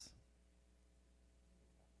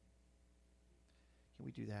Can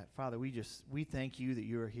we do that? Father, we thank you that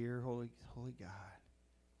you are here, holy God.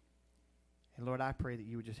 And Lord, I pray that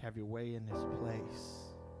you would just have your way in this place.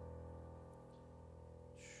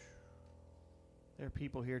 There are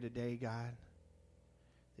people here today, God,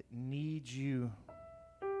 that need you.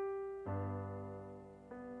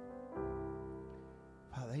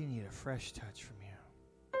 Father, they need a fresh touch from you.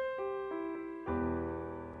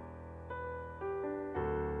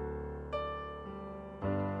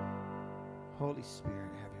 Holy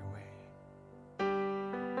Spirit, have your way.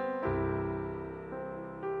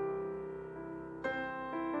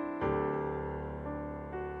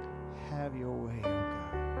 Have your way, oh God.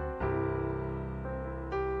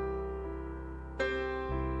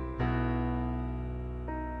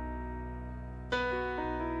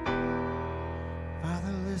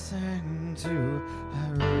 Father, listen to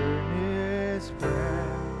our earnest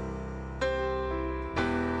prayer.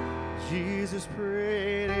 Jesus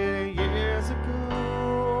prayed it years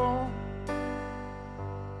ago,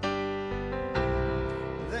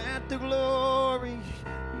 that the glory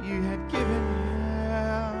you had given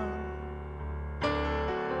him,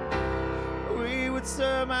 we would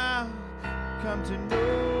somehow come to know.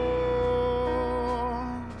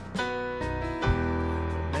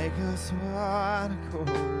 Make us one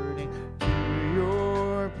according to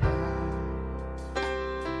your plan,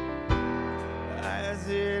 as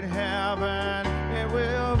in heaven it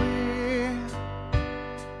will be.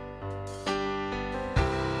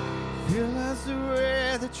 Fill us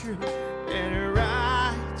with the truth and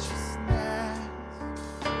righteousness.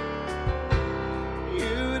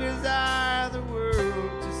 You desire the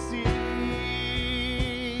world to see.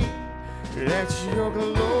 Let your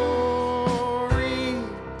glory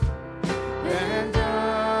and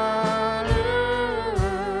honor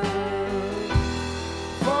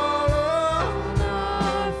fall on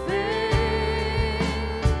our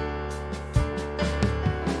faith.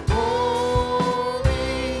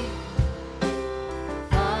 Holy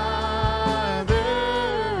Father,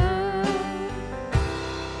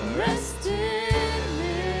 rest in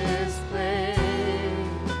this place.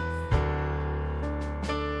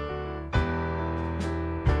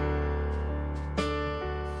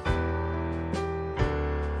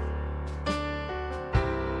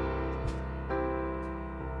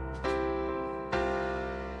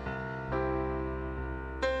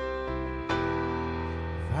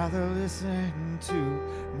 Father, listen to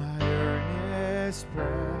my earnest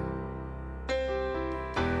prayer.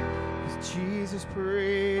 'Cause Jesus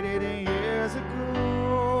prayed it years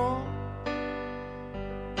ago,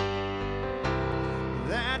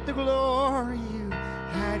 that the glory you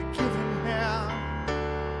had given him,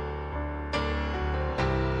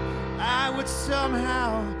 I would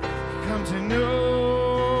somehow come to know.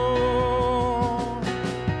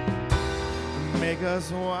 Make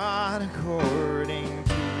us one according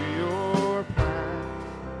to your plan,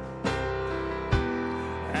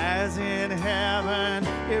 as in heaven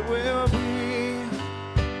it will be.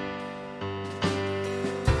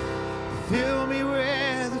 Fill me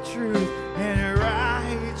with the truth and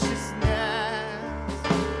righteousness.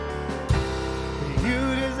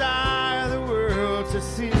 You desire the world to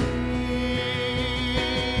see.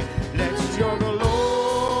 Let your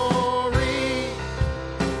glory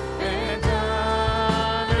and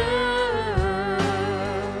honor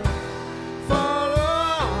fall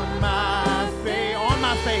on my face. On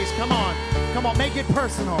my face, come on. Come on, make it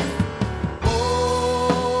personal.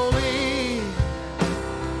 Holy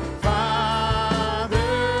Father,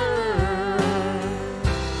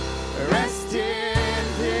 rest in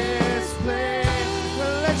this place.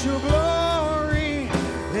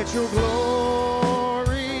 Let your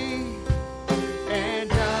glory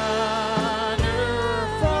and honor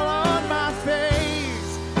fall on my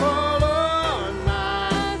face. Fall on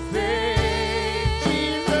my face,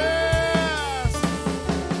 Jesus.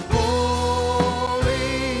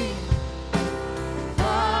 Holy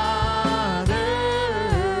Father,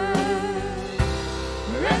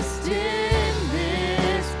 rest in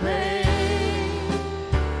this place.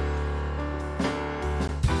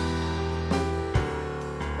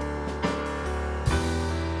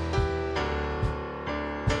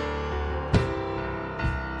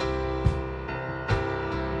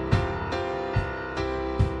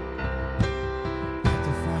 Let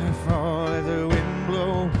the fire fall, let the wind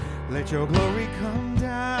blow, let your glory come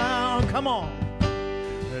down. Come on.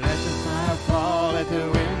 Let the fire fall, let the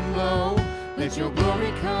wind blow, let your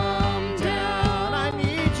glory come down. I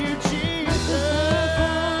need you, Jesus.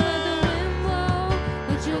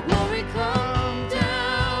 Let your glory come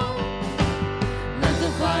down. Let the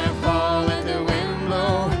fire fall, let the wind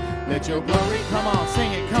blow. Let your glory, come on,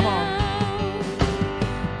 sing it, come on.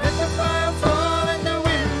 Let the fire fall, let the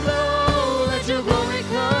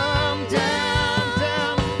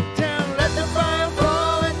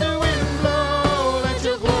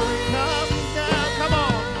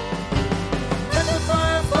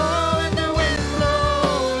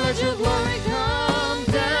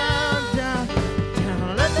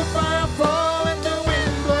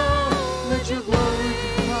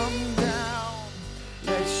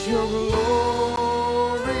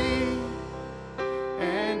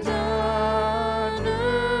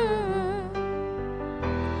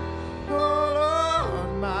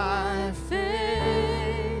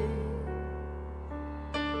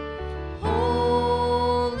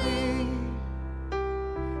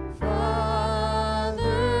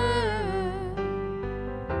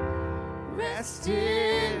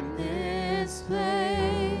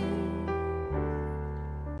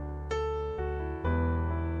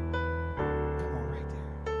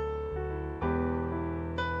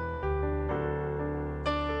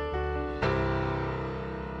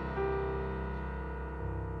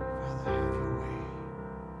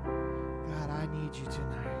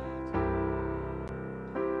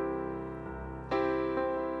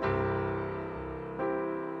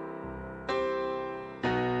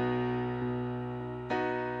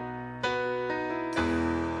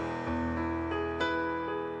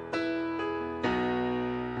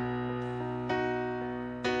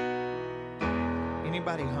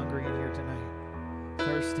Anybody hungry in here tonight?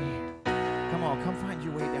 Thirsty? Come on, come find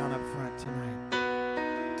your way down up front tonight.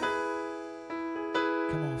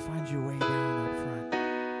 Come on, find your way down up front.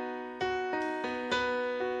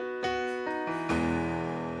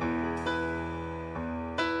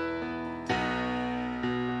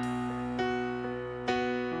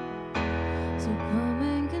 So come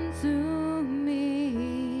and consume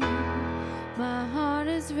me. My heart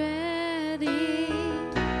is ready.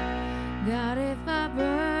 God, if I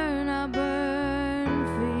burn, I'll burn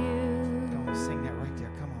for you. Come on, sing that right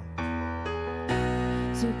there. Come on.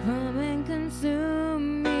 So come and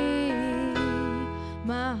consume me.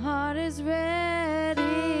 My heart is ready.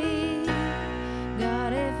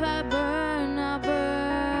 God, if I burn, I'll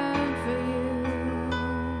burn for you.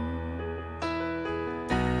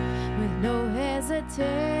 With no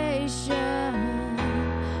hesitation,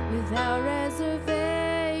 without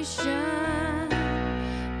reservation.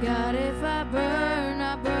 God, if I burn,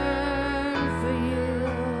 I'll burn for you.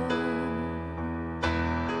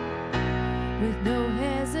 With no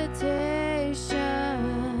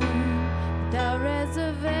hesitation, without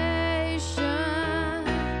reservation.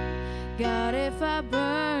 God, if I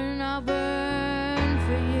burn, I'll burn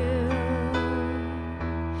for you.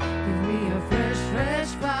 Give me a fresh, fresh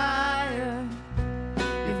fire.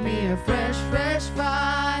 Give me a fresh, fresh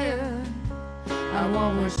fire. I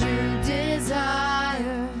want what you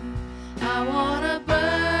desire. I want to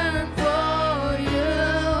burn for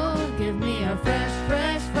you. Give me a fresh,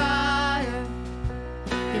 fresh fire.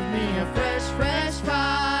 Give me a fresh, fresh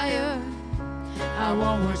fire. I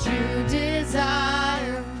want what you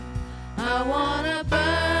desire. I want to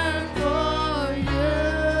burn for you.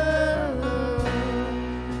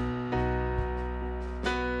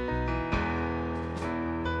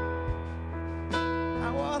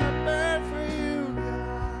 I want to burn for you,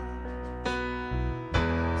 God.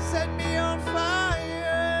 Set me on fire.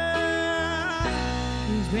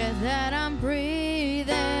 Each breath that I'm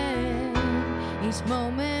breathing, each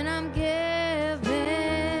moment I'm giving.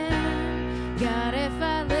 God, if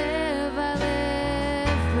I live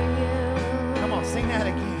for you. Come on, sing that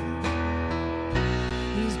again.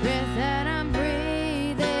 Each breath that I'm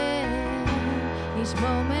breathing, each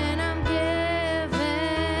moment I'm giving.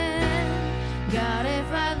 God,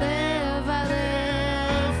 if I live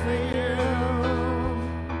for you.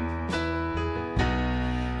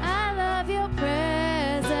 I love your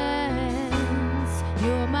presence.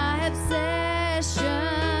 You're my obsession.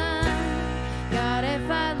 God,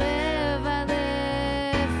 if I live for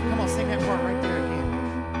Come on, sing that part right there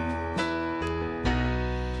again.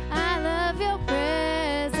 I love your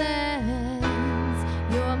presence.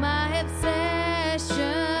 You're my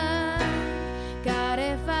obsession. God,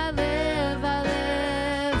 if I live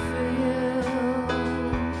for you.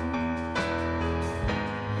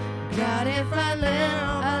 God, if I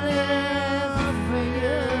live for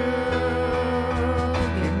you.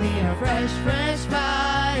 Give me a fresh, fresh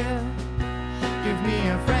fire. Give me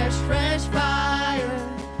a fresh, fresh fire.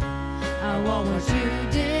 I want what you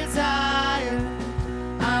desire.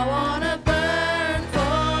 I want to burn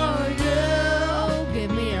for you.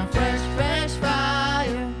 Give me a fresh, fresh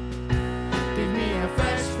fire. Give me a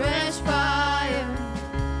fresh, fresh fire.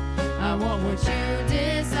 I want what you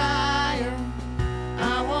desire.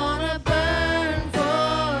 I want to burn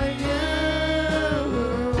for you.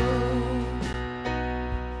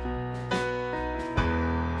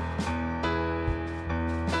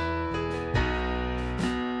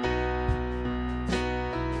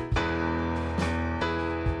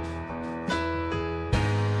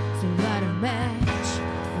 So light a match,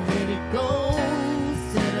 let it go,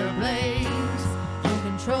 set a blaze,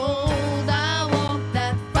 uncontrolled. I want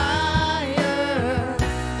that fire.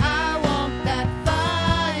 I want that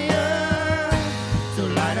fire. So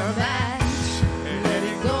light a match, let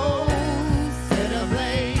it go, set a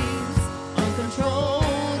blaze,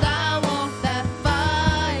 uncontrolled. I want that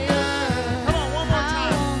fire. Come on, one more I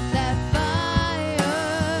time. want that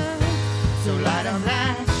fire. So light a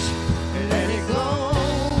match, let it go,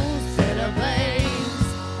 set a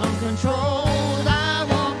blaze, uncontrolled. I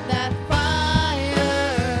want that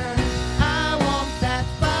fire. I want that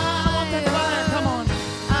fire. Come on.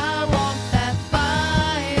 I want that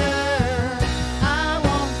fire. I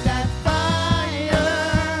want that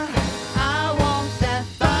fire. I want that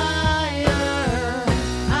fire.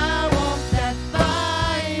 I want that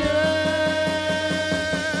fire.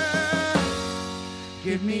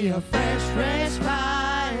 Give me a fresh, fresh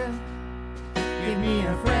fire. Give me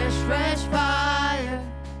a fresh, fresh fire.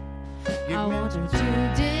 I want what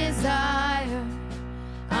you desire.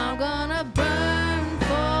 I'm gonna burn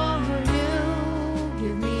for you.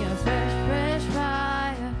 Give me a fresh, fresh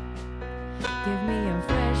fire. Give me a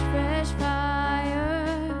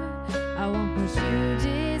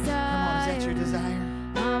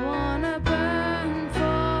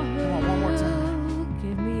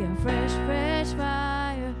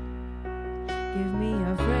Give me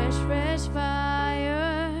a fresh, fresh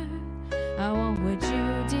fire. I want what you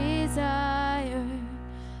desire.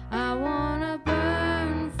 I wanna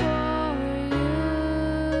burn for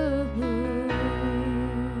you.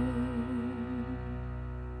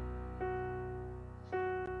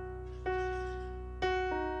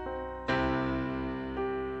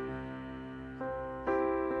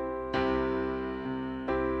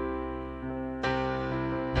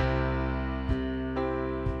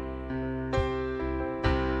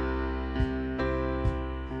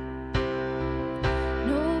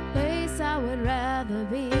 No place I would rather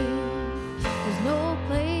be. There's no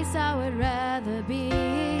place I would rather be.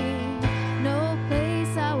 No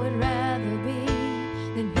place I would rather be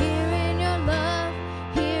than here in your love,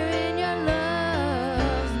 here in your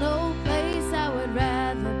love. No place I would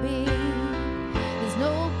rather be. There's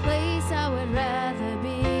no place I would rather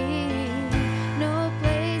be. No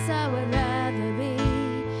place I would rather be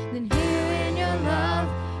than here in your love,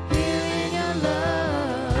 here in your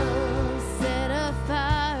love. Set a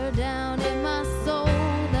fire down in my soul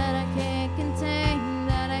that I can't contain,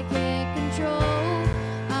 that I can't control.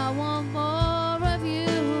 I want more of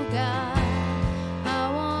you, God.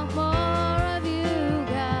 I want more of you,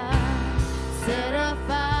 God. Set a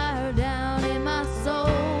fire down in my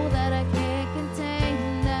soul that I can't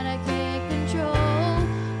contain, that I can't control.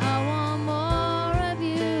 I want more of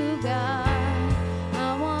you, God.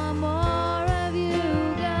 I want more of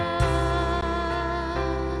you, God.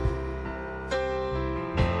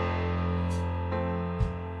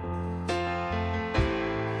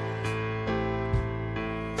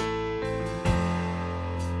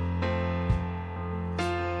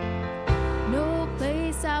 No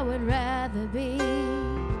place I would rather be.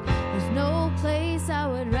 There's no place I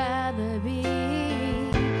would rather be.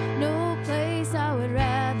 No place I would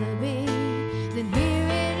rather be than here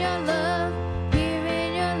in your love, here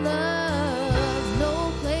in your love.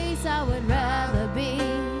 No place I would rather be.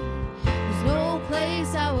 There's no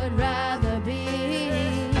place I would rather be.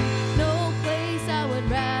 No place I would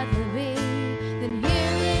rather be than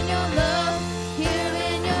here in your love, here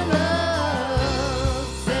in your love.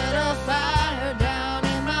 Set a fire down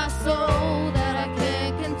in my soul that I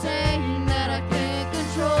can't contain, that I can't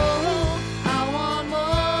control. I want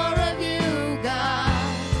more of you, God.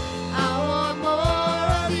 I want more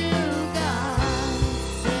of you, God.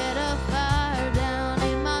 Set a fire down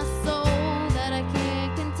in my soul that I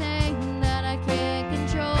can't contain, that I can't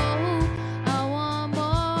control. I want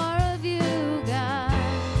more of you, God.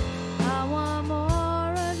 I want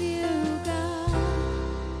more of you, God.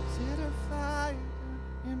 Set a fire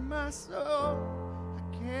in my soul. I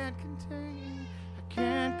can't contain, I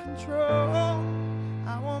can't control.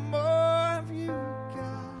 I want more of you,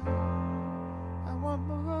 God. I want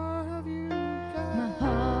more of you, My God.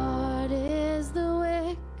 heart is the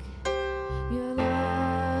wick, your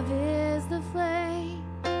love is the flame,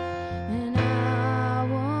 and I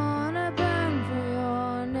wanna burn for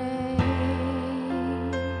your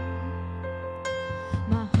name.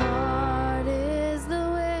 My heart is the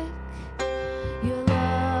wick, your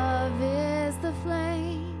love is the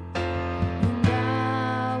flame, and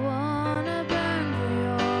I wanna burn for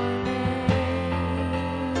your name.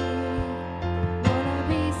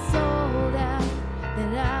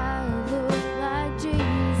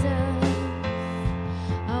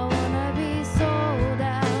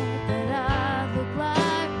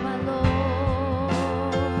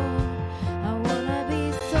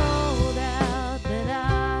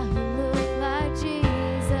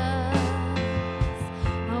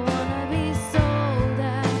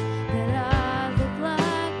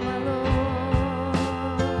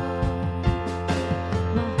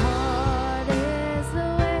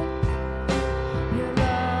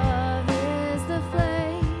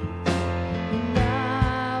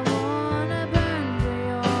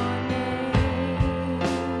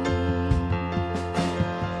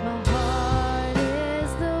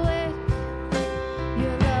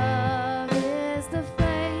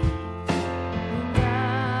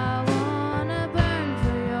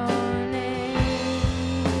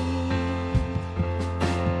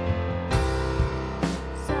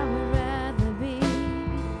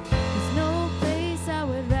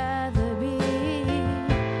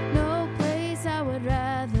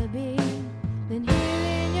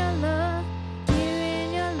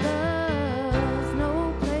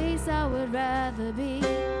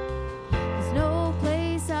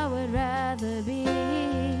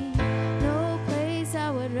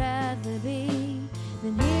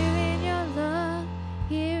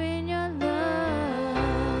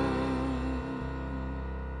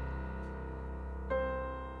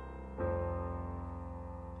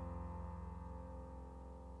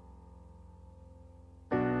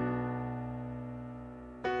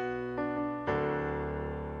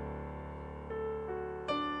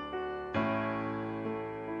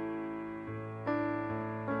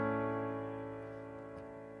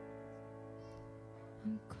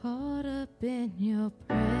 caught up in your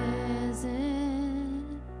presence.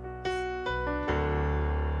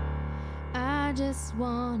 I just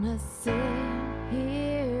wanna sit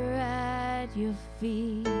here at your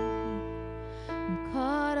feet. I'm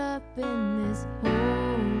caught up in this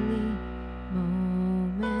holy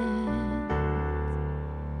moment.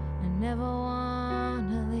 I never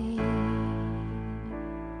wanna leave.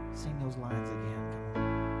 Sing those lines again. Come on.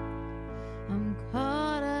 I'm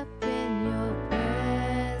caught up in your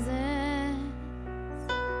presence.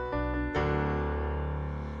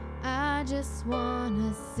 I just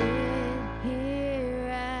wanna sit here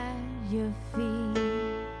at your feet.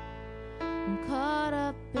 I'm caught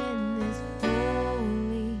up in this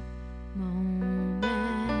holy moment.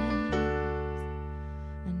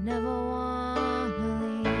 I never wanna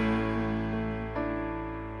leave.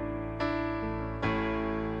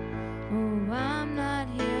 Oh, I'm not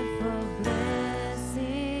here for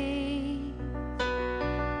blessing.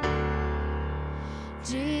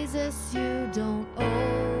 Jesus, you don't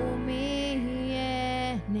owe me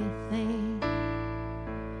anything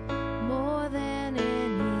more than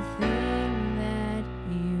anything that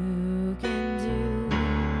you can do.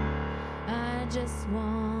 I just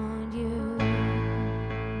want you.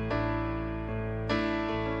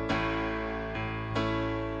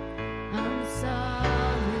 I'm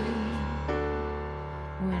sorry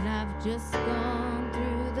when I've just gone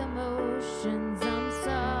through the motions. I'm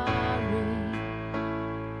sorry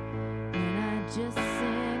when I just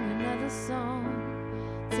sing another song.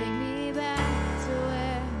 Take me back to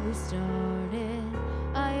where we started.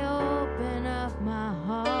 I open up my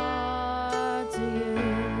heart to you.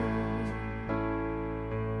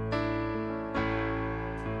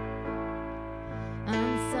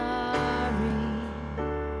 I'm sorry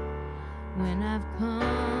when I've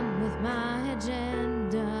come with my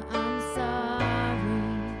agenda. I'm sorry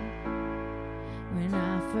when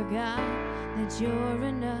I forgot that you're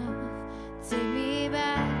enough. Take me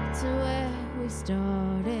back to where we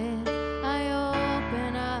started. I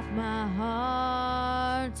open up my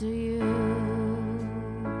heart to you.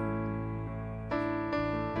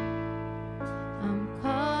 I'm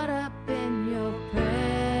caught up in your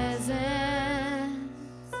presence.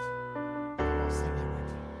 Come on, sing it with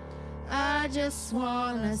me. I just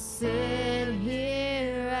wanna sit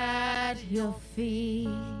here at your feet.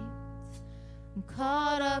 I'm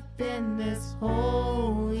caught up in this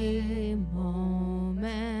holy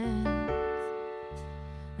moment.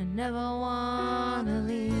 I never wanna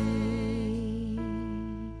leave.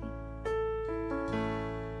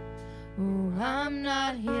 Oh, I'm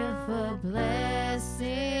not here for blessing.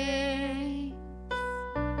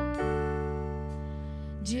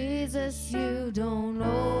 Jesus, you don't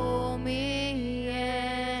owe me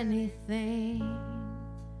anything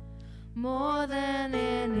more than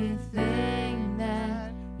anything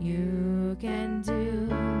that you can do.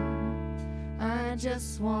 I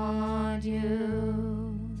just want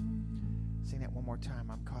you. Sing that one more time.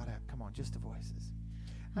 I'm caught up. Come on, just the voices.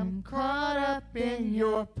 I'm caught up in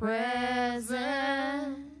your presence.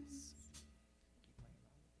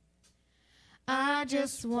 I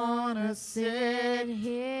just wanna sit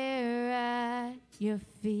here at your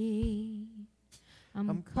feet.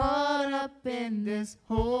 I'm caught up in this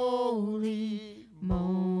holy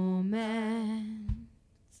moment.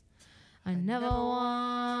 I never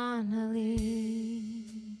wanna leave.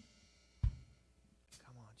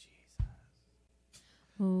 Come on, Jesus.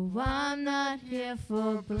 Oh, I'm not here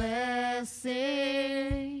for blessings.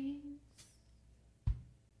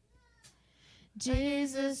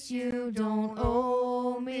 Jesus, you don't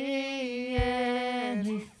owe me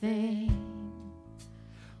anything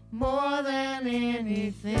more than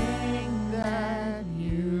anything that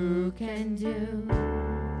you can do.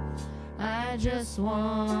 I just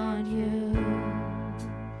want you.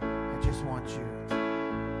 I just want you.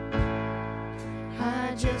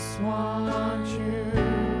 I just want you.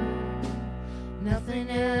 Nothing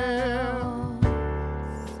else.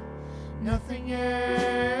 Nothing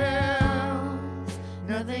else.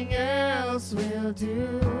 Nothing else will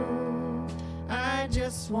do. I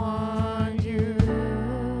just want you.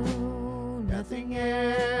 Nothing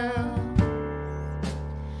else.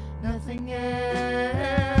 Nothing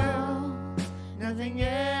else. Nothing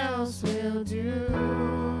else will do.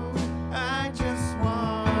 I just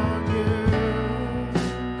want you.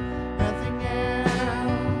 Nothing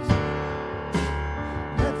else.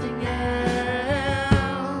 Nothing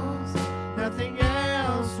else. Nothing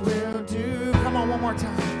else will do. Come on, one more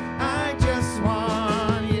time. I just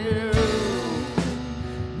want you.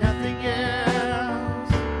 Nothing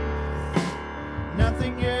else.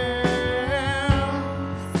 Nothing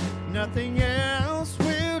else. Nothing else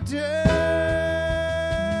will do.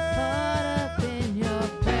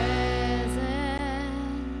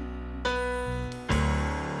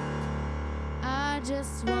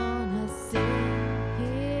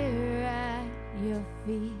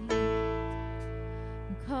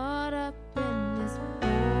 caught up in this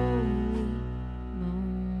holy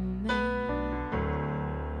moment.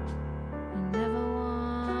 I never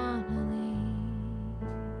wanna leave.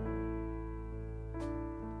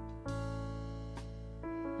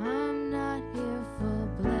 I'm not here for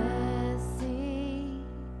blessing.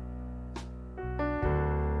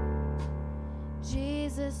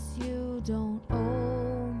 Jesus, you don't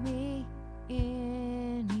owe me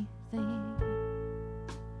anything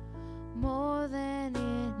more than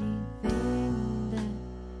anything that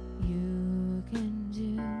you can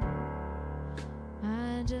do.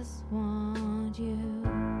 I just want you.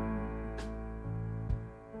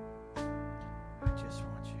 I just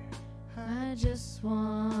want you. I just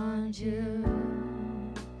want you.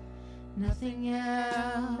 Nothing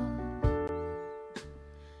else.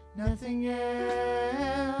 Nothing else.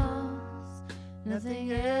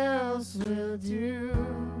 Nothing else will do.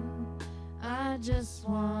 I just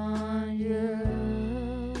want you.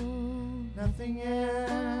 Nothing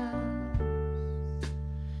else.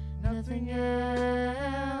 Nothing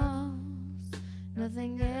else.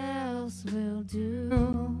 Nothing else will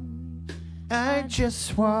do. I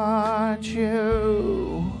just want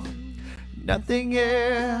you. Nothing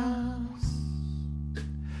else.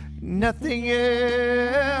 Nothing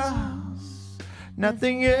else.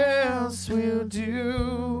 Nothing else will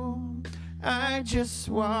do. I just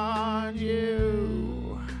want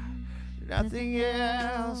you. Nothing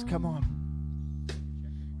else. Come on.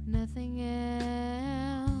 Nothing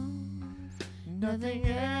else. Nothing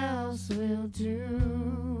else will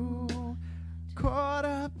do. Caught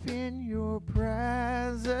up in your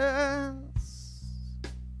presence.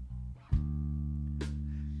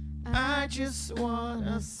 I just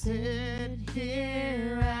wanna sit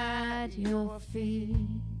here at your feet.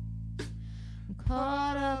 I'm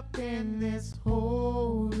caught up in this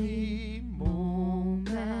holy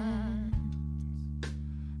moment.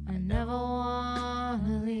 I never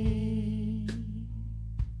wanna leave.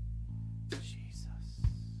 Jesus.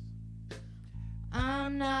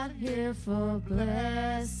 I'm not here for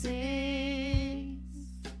blessings.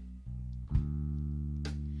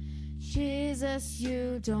 Jesus,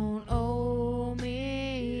 you don't owe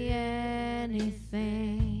me anything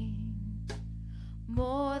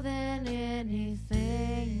more than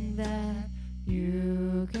anything that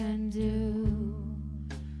you can do.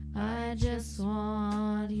 I just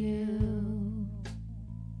want you.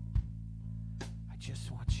 I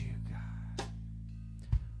just want you, God.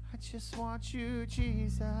 I just want you,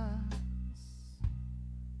 Jesus.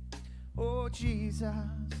 Oh, Jesus,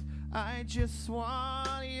 I just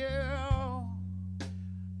want you.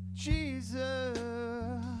 Jesus,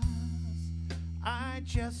 I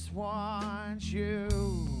just want you.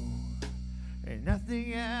 And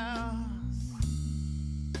nothing else.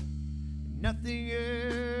 Nothing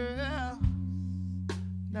else.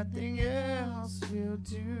 Nothing else will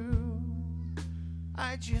do.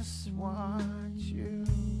 I just want you.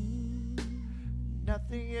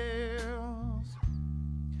 Nothing else.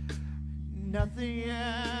 Nothing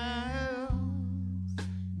else.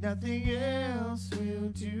 Nothing else will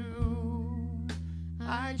do.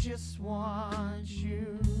 I just want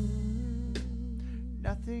you.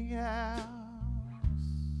 Nothing else.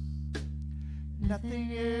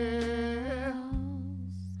 Nothing else.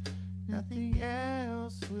 Nothing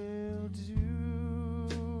else will do.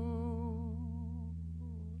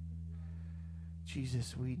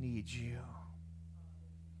 Jesus, we need you.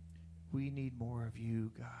 We need more of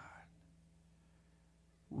you, God.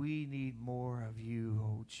 We need more of you,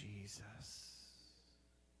 oh Jesus.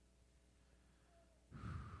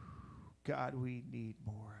 God, we need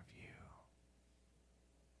more of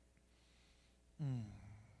you.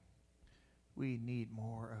 We need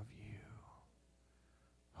more of you.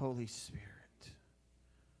 Holy Spirit.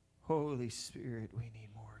 Holy Spirit, we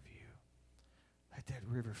need more of you. Let that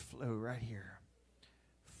river flow right here.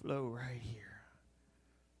 Flow right here.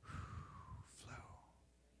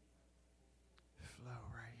 Flow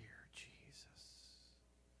right here, Jesus.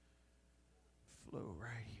 Flow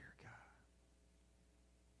right here, God.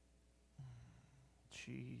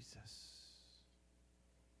 Jesus.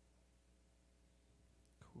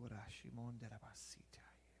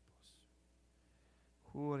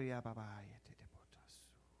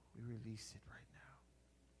 We release it right now.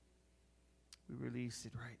 We release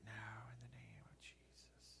it right now in the name of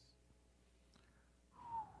Jesus.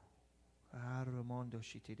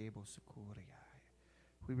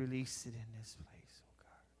 We release it in this place, oh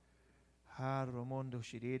God.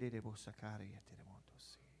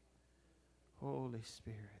 Holy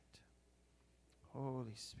Spirit.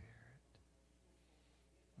 Holy Spirit.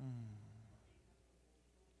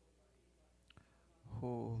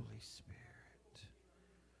 Holy Spirit.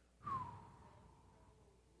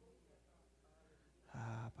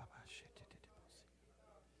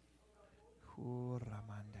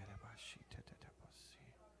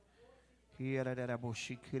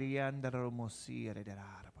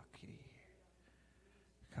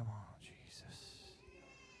 Come on, Jesus.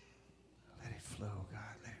 Let it flow,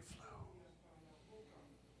 God. Let it flow.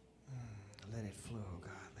 Let it flow,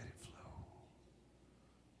 God. Let it flow.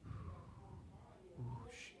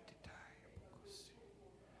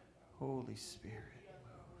 Holy Spirit,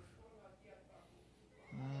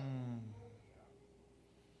 move.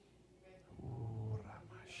 Ooh,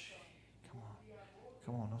 Ramash. Come on.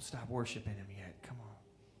 Come on. Don't stop worshiping him yet. Come on.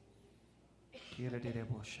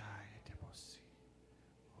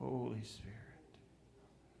 Holy Spirit.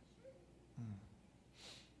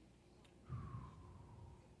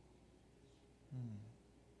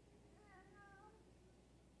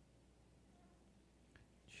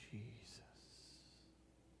 Jesus.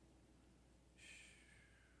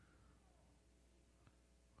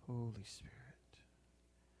 Holy Spirit,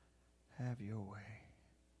 have your way.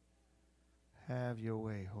 Have your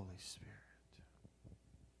way, Holy Spirit.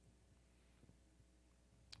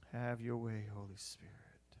 Have your way, Holy Spirit.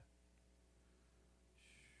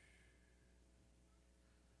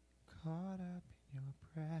 Caught up in your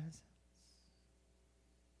presence.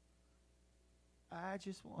 I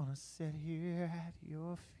just want to sit here at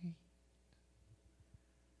your feet.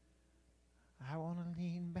 I want to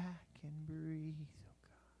lean back and breathe, oh God.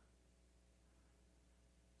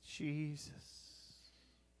 Jesus.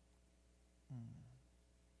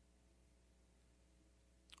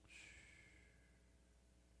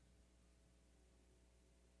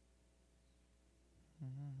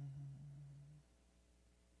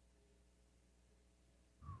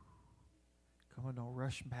 Come on, don't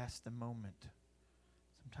rush past the moment.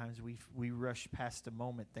 Sometimes we rush past a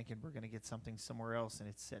moment thinking we're going to get something somewhere else, and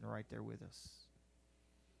it's sitting right there with us.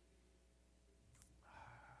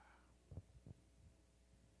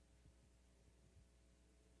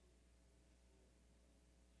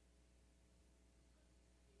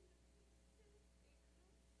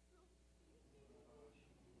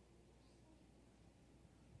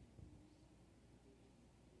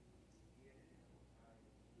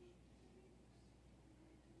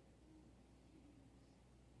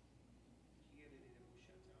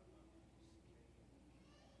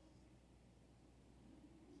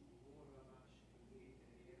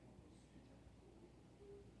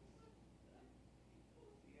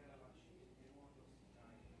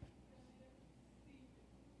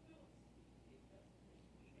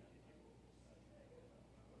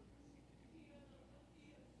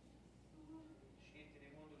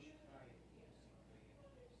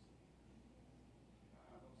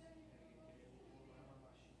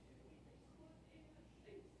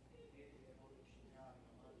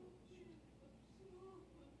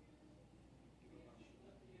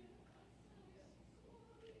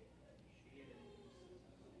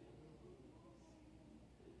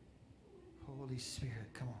 Holy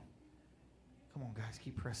Spirit, come on. Come on, guys,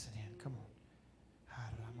 keep pressing in. Come on.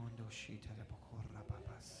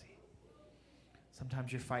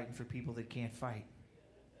 Sometimes you're fighting for people that can't fight.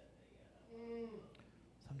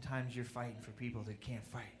 Sometimes you're fighting for people that can't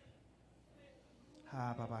fight.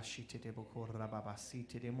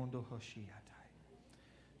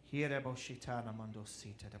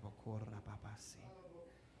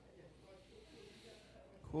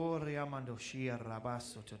 Amando Shia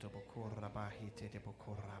Rabaso to the Bokora Bahite de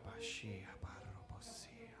Bokora Bashia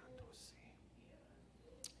Barobosi Andosi.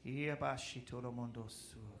 Iabashi to the Mondo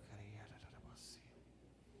Su Cariata Rabasi.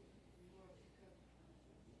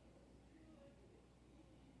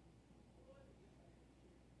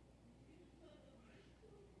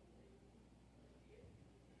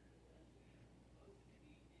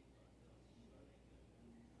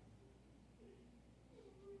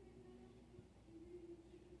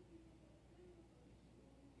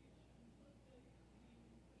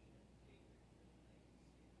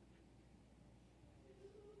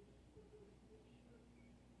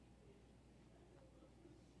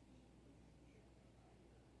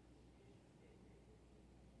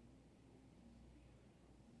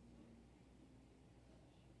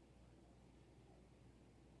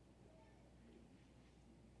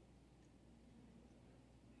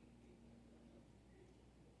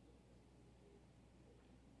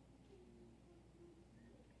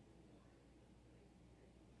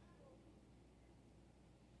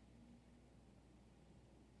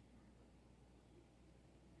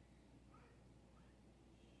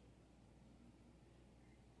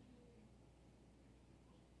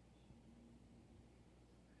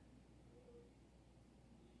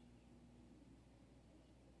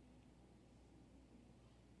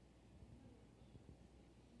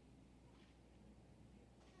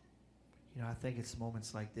 You know, I think it's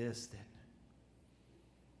moments like this that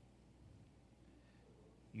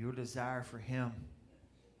your desire for Him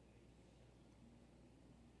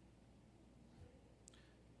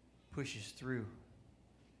pushes through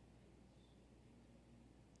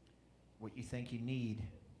what you think you need,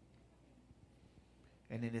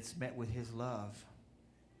 and then it's met with His love.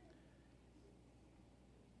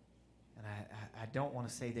 And I don't want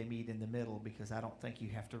to say they meet in the middle, because I don't think you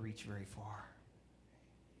have to reach very far.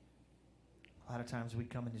 A lot of times we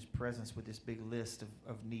come in His presence with this big list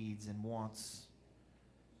of needs and wants.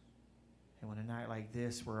 And when a night like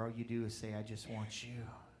this, where all you do is say, I just want you,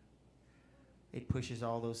 it pushes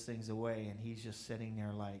all those things away, and He's just sitting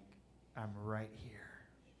there like, I'm right here.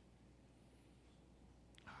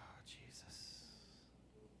 Oh, Jesus.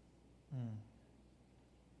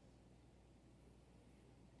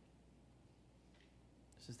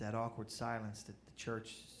 This is that awkward silence that the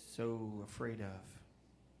church is so afraid of.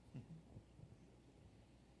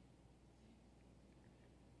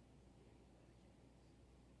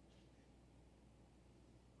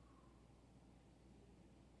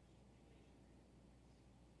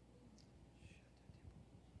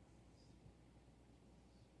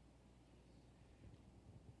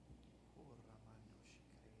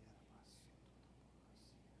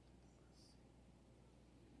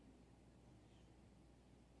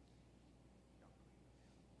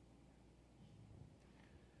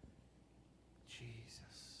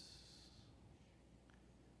 Jesus.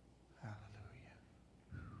 Hallelujah.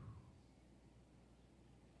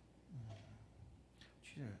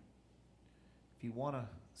 If you want to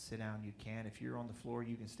sit down, you can. If you're on the floor,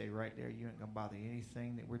 you can stay right there. You ain't going to bother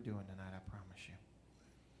anything that we're doing tonight, I promise you.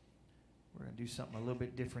 We're going to do something a little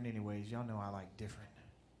bit different anyways. Y'all know I like different.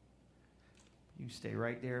 You stay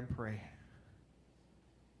right there and pray.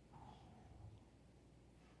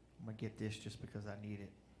 I'm going to get this just because I need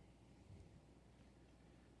it.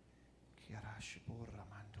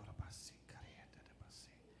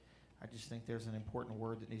 I just think there's an important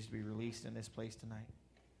word that needs to be released in this place tonight.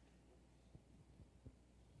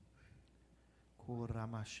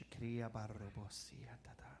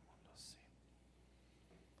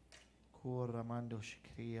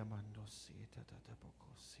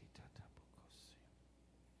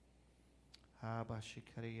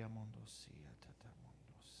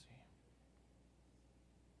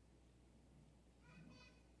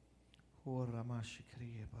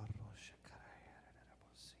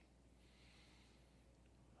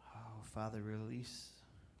 Oh, Father, release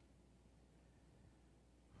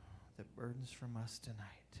the burdens from us tonight.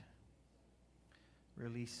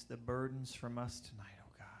 Release the burdens from us tonight,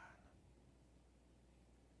 oh God.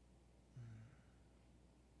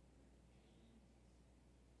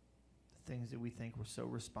 The things that we think we're so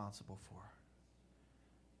responsible for,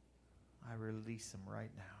 I release them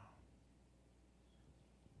right now.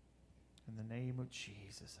 In the name of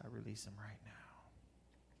Jesus, I release them right now.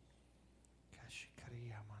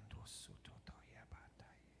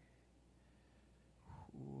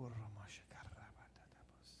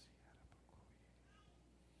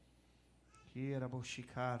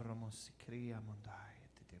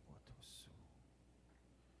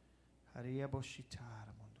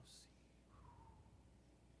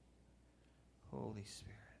 Holy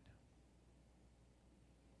Spirit.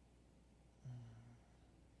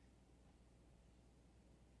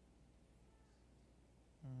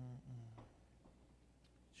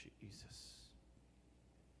 Jesus.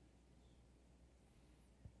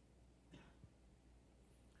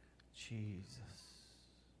 Jesus.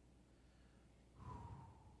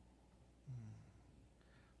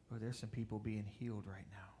 Lord, there's some people being healed right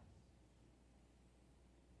now.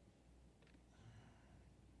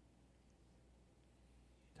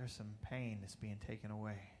 There's some pain that's being taken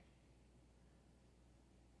away.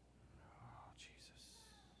 Oh, Jesus.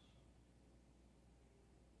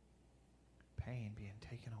 Pain being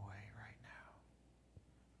taken away right now.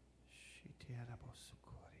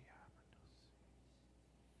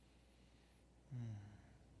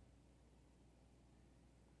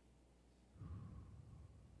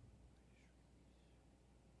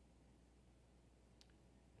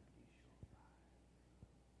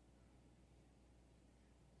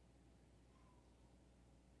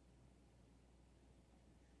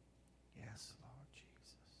 Yes, Lord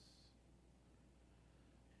Jesus.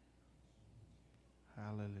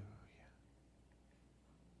 Hallelujah.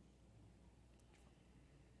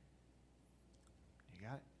 You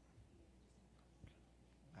got it?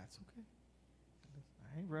 That's okay.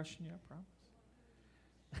 I ain't rushing you, I promise.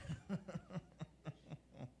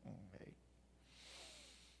 Hey.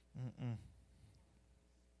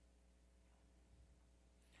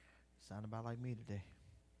 Sound about like me today.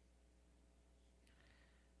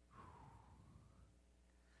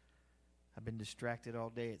 I've been distracted all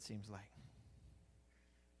day, it seems like.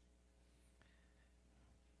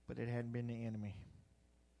 But it hadn't been the enemy.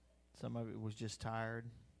 Some of it was just tired.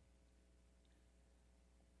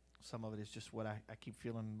 Some of it is just what I keep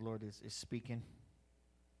feeling the Lord is speaking.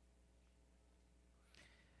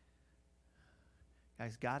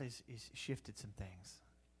 Guys, God is shifted some things.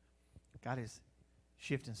 God is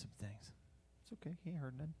shifting some things. It's okay. He ain't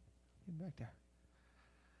heard nothing. Get back there.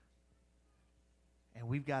 And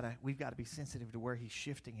we've got to be sensitive to where He's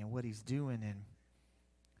shifting and what He's doing. And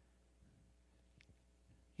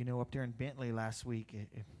you know, up there in Bentley last week,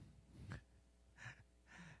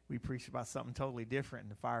 we preached about something totally different,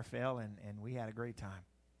 and the fire fell, and we had a great time.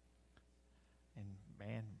 And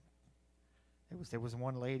man, there was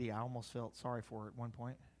one lady I almost felt sorry for at one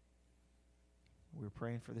point. We were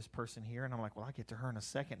praying for this person here, and I'm like, well, I'll get to her in a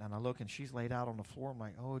second. And I look, and she's laid out on the floor. I'm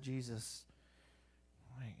like, oh, Jesus.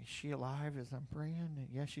 I'm like, is she alive as I'm praying? And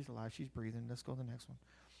yeah, she's alive. She's breathing. Let's go to the next one.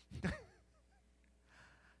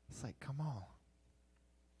 It's like, come on.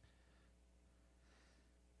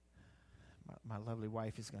 My lovely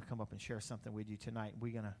wife is going to come up and share something with you tonight.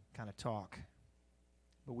 We're going to kind of talk,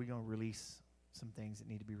 but we're going to release some things that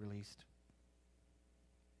need to be released.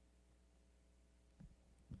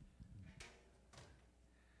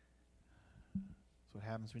 That's what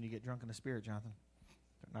happens when you get drunk in the Spirit, Jonathan.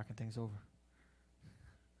 Start knocking things over.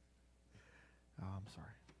 Oh, I'm sorry.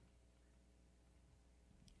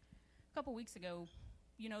 A couple weeks ago,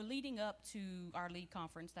 you know, leading up to our lead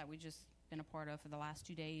conference that we just been a part of for the last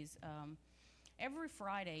 2 days, every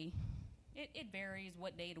Friday, it varies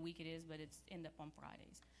what day of the week it is, but it's end up on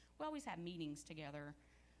Fridays. We always have meetings together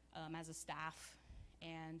as a staff,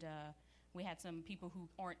 and we had some people who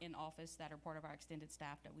aren't in office that are part of our extended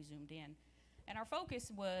staff that we zoomed in. And our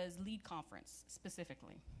focus was lead conference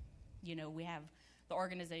specifically. You know, we have the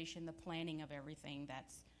organization, the planning of everything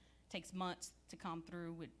that takes months to come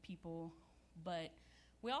through with people, but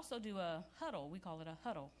we also do a huddle. We call it a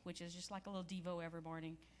huddle, which is just like a little Devo every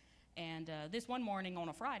morning. And this one morning on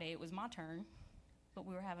a Friday, it was my turn, but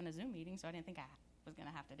we were having a Zoom meeting, so I didn't think I was going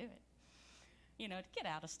to have to do it, you know, to get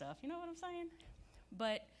out of stuff. You know what I'm saying?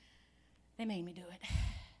 But they made me do it.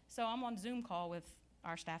 So I'm on Zoom call with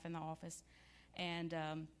our staff in the office, and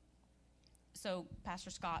so Pastor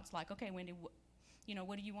Scott's like, okay, Wendy, you know,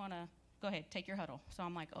 what do you want to, go ahead, take your huddle. So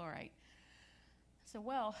I'm like, all right. So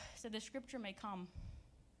the scripture may come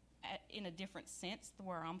in a different sense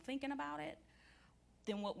where I'm thinking about it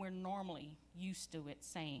than what we're normally used to it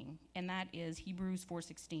saying, and that is Hebrews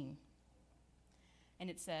 4:16. And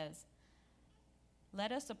it says,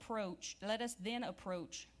 let us then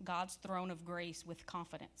approach God's throne of grace with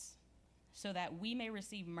confidence, so that we may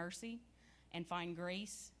receive mercy and find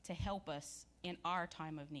grace to help us in our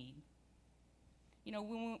time of need. You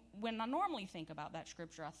know, when I normally think about that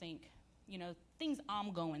scripture, I think, you know, things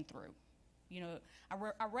I'm going through. You know,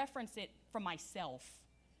 I reference it for myself.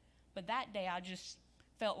 But that day, I just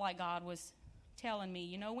felt like God was telling me,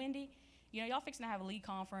 you know, Wendy, you know, y'all fixing to have a lead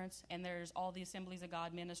conference, and there's all the Assemblies of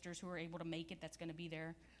God ministers who are able to make it that's going to be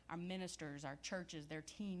there, our ministers, our churches, their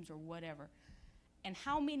teams, or whatever. And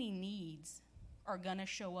how many needs are going to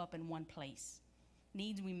show up in one place?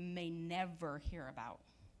 Needs we may never hear about,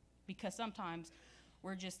 because sometimes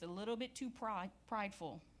we're just a little bit too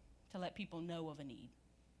prideful to let people know of a need.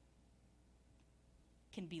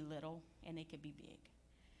 It can be little, and it can be big.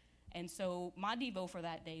 And so my Devo for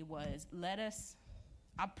that day was,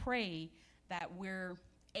 I pray that we're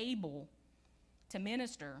able to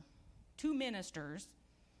minister to ministers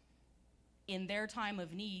in their time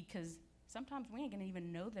of need, because sometimes we ain't going to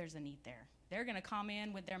even know there's a need there. They're going to come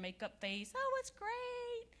in with their makeup face, oh, it's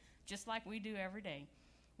great, just like we do every day.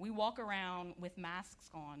 We walk around with masks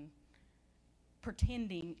on,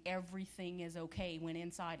 pretending everything is okay when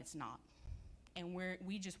inside it's not. And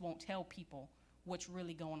we just won't tell people what's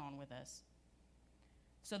really going on with us.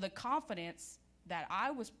 So the confidence that I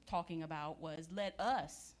was talking about was, let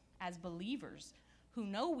us as believers who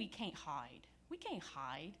know we can't hide.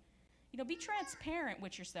 You know, be transparent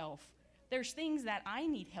with yourself. There's things that I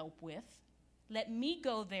need help with. Let me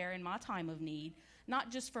go there in my time of need, not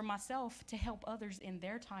just for myself, to help others in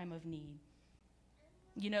their time of need.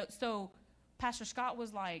 You know, so Pastor Scott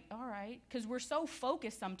was like, all right, because we're so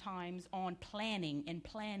focused sometimes on planning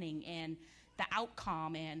and the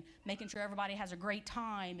outcome and making sure everybody has a great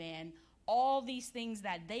time and all these things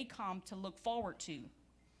that they come to look forward to.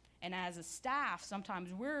 And as a staff,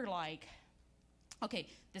 sometimes we're like, okay,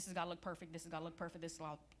 this has got to look perfect, this has got to look perfect, this has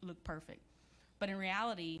got to look perfect. But in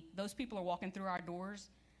reality, those people are walking through our doors,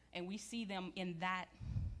 and we see them in that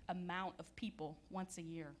amount of people once a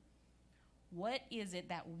year. What is it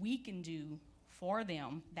that we can do for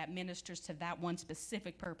them that ministers to that one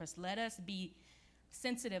specific purpose. Let us be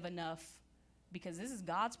sensitive enough, because this is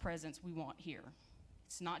God's presence we want here.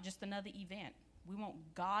 It's not just another event. We want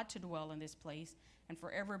God to dwell in this place and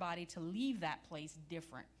for everybody to leave that place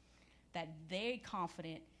different, that they're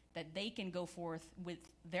confident that they can go forth with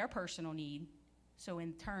their personal need, so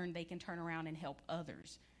in turn they can turn around and help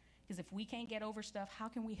others. Because if we can't get over stuff, how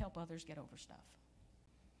can we help others get over stuff?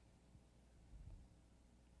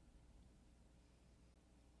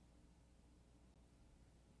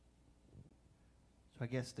 So I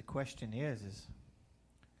guess the question is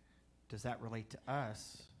does that relate to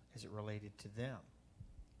us? Is it related to them?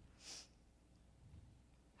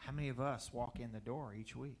 How many of us walk in the door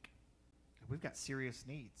each week? We've got serious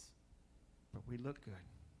needs, but we look good.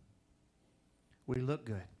 We look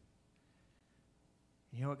good.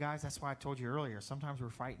 You know what, guys? That's why I told you earlier. Sometimes we're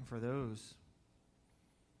fighting for those.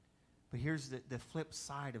 But here's the flip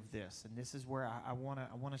side of this, and this is where I want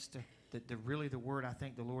us to, really the word I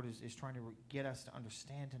think the Lord is trying to get us to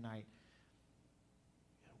understand tonight.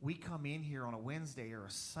 We come in here on a Wednesday or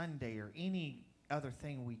a Sunday or any other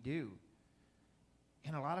thing we do,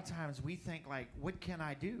 and a lot of times we think like, what can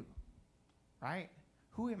I do? Right?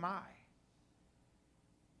 Who am I?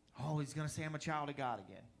 Oh, he's going to say I'm a child of God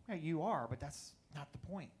again. Yeah, you are, but that's not the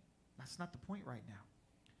point. That's not the point right now.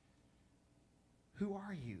 Who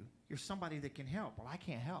are you? You're somebody that can help. Well, I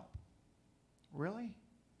can't help. Really?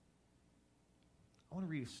 I want to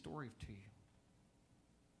read a story to you.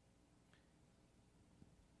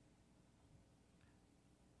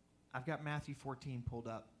 I've got Matthew 14 pulled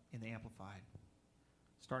up in the Amplified,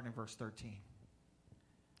 starting in verse 13.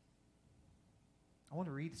 I want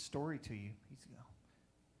to read the story to you.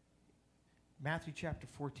 Matthew chapter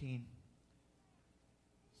 14,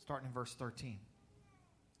 starting in verse 13.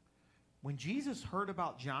 When Jesus heard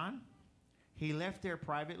about John, he left there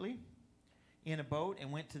privately in a boat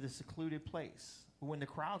and went to the secluded place. When the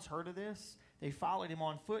crowds heard of this, they followed him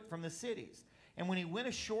on foot from the cities. And when he went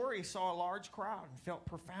ashore, he saw a large crowd and felt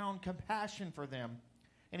profound compassion for them,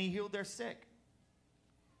 and he healed their sick.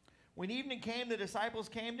 When evening came, the disciples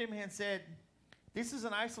came to him and said, "This is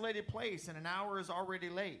an isolated place, and an hour is already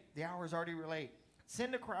late. The hour is already late.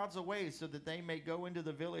 Send the crowds away so that they may go into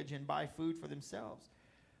the village and buy food for themselves."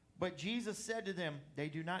 But Jesus said to them, "They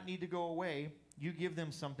do not need to go away. You give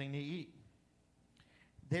them something to eat."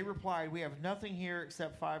 They replied, "We have nothing here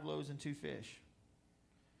except 5 loaves and 2 fish."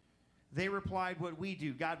 They replied, "What we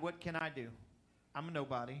do. God, what can I do? I'm a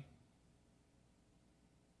nobody.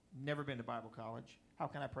 Never been to Bible college. How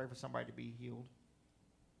can I pray for somebody to be healed?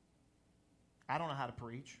 I don't know how to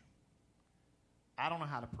preach. I don't know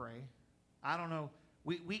how to pray. I don't know."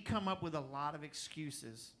 We come up with a lot of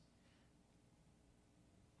excuses.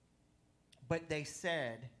 But they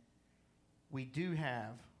said, "We do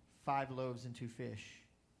have 5 loaves and 2 fish.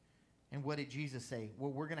 And what did Jesus say?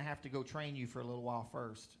 "Well, we're going to have to go train you for a little while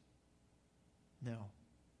first." No.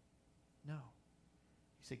 He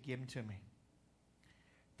said, "Give them to me."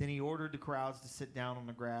 Then he ordered the crowds to sit down on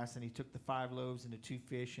the grass, and he took the 5 loaves and the 2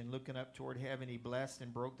 fish, and looking up toward heaven, he blessed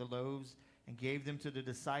and broke the loaves and gave them to the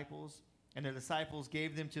disciples, and the disciples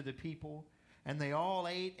gave them to the people, and they all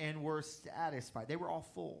ate and were satisfied. They were all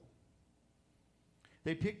full.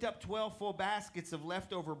 They picked up 12 full baskets of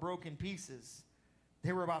leftover broken pieces.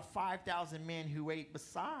 There were about 5,000 men who ate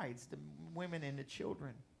besides the women and the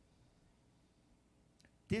children.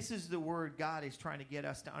 This is the word God is trying to get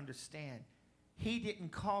us to understand. He didn't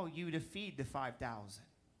call you to feed the 5,000.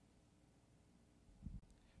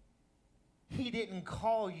 He didn't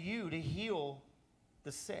call you to heal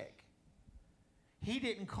the sick. He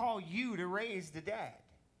didn't call you to raise the dead.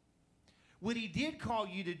 What he did call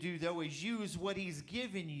you to do, though, is use what he's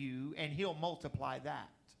given you, and he'll multiply that.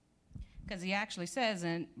 Because he actually says,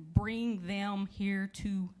 "And bring them here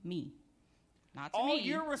to me." Not to me. All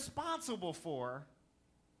you're responsible for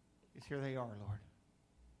is here they are, Lord.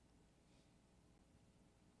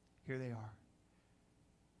 Here they are.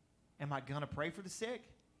 Am I going to pray for the sick?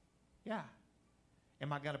 Yeah.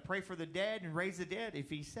 Am I going to pray for the dead and raise the dead? If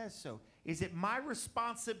he says so. Is it my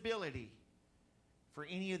responsibility for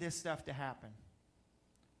any of this stuff to happen?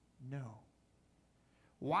 No.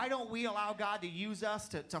 Why don't we allow God to use us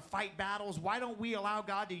to fight battles? Why don't we allow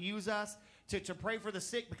God to use us to pray for the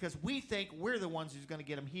sick? Because we think we're the ones who's going to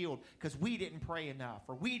get them healed because we didn't pray enough,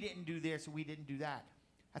 or we didn't do this, or we didn't do that.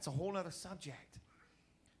 That's a whole other subject.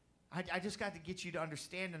 I just got to get you to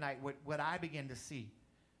understand tonight what I begin to see.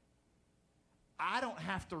 I don't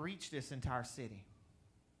have to reach this entire city.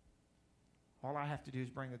 All I have to do is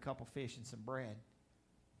bring a couple fish and some bread.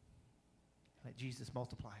 Let Jesus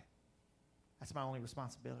multiply it. That's my only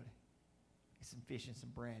responsibility. Get some fish and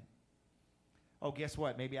some bread. Oh, guess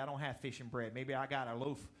what? Maybe I don't have fish and bread. Maybe I got a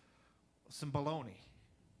loaf, some bologna.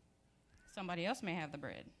 Somebody else may have the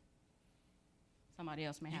bread. Somebody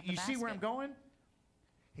else may have the You basket. see where I'm going?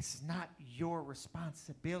 It's not your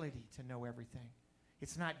responsibility to know everything.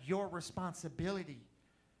 It's not your responsibility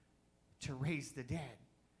to raise the dead.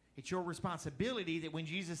 It's your responsibility that when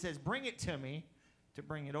Jesus says, bring it to me, to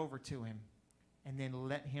bring it over to him and then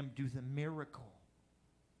let him do the miracle.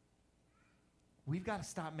 We've got to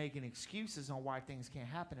stop making excuses on why things can't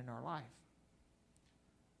happen in our life.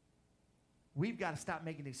 We've got to stop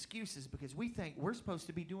making excuses because we think we're supposed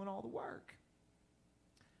to be doing all the work.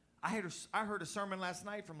 I heard a sermon last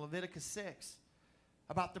night from Leviticus 6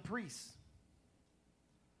 about the priests.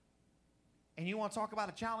 And you want to talk about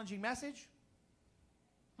a challenging message?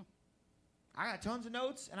 I got tons of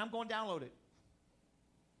notes, and I'm going to download it.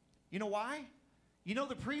 You know why? You know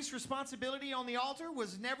the priest's responsibility on the altar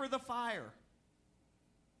was never the fire.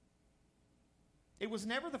 It was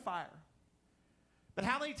never the fire. But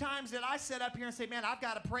how many times did I sit up here and say, man, I've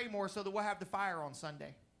got to pray more so that we'll have the fire on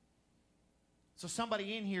Sunday? So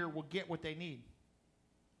somebody in here will get what they need.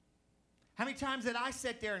 How many times did I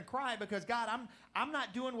sit there and cry because, God, I'm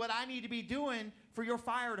not doing what I need to be doing for your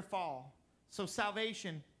fire to fall. So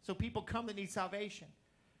salvation, so people come that need salvation.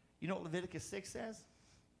 You know what Leviticus 6 says?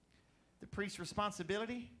 The priest's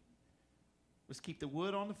responsibility was keep the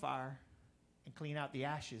wood on the fire and clean out the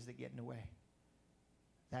ashes that get in the way.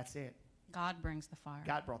 That's it. God brings the fire.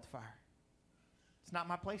 God brought the fire. It's not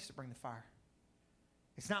my place to bring the fire.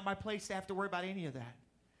 It's not my place to have to worry about any of that.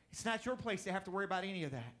 It's not your place to have to worry about any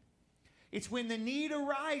of that. It's when the need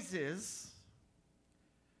arises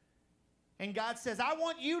and God says, I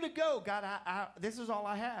want you to go. God, this is all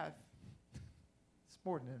I have. It's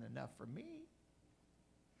more than enough for me.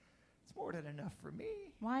 It's more than enough for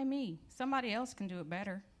me. Why me? Somebody else can do it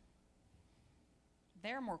better.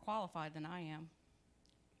 They're more qualified than I am.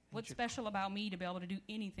 What's special about me to be able to do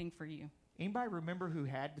anything for you? Anybody remember who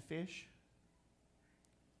had the fish?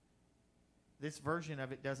 This version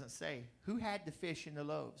of it doesn't say. Who had the fish and the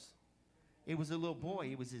loaves? It was a little boy.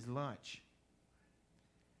 It was his lunch.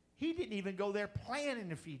 He didn't even go there planning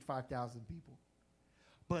to feed 5,000 people.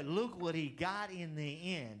 But look what he got in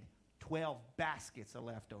the end. 12 baskets of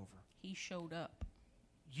leftover. He showed up.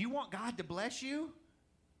 You want God to bless you?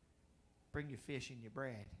 Bring your fish and your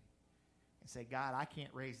bread. And say, God, I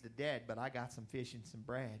can't raise the dead, but I got some fish and some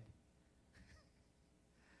bread.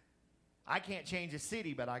 I can't change a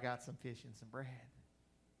city, but I got some fish and some bread.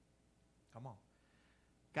 Come on.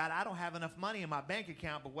 God, I don't have enough money in my bank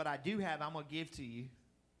account, but what I do have, I'm going to give to you.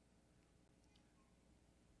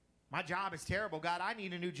 My job is terrible. God, I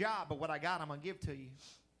need a new job, but what I got, I'm going to give to you.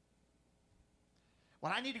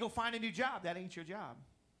 Well, I need to go find a new job. That ain't your job.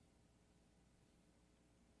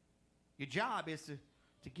 Your job is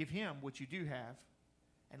to give him what you do have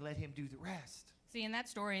and let him do the rest. See, in that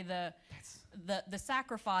story, the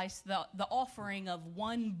sacrifice, the offering of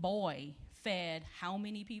one boy fed how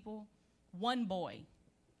many people? One boy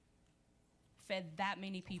fed that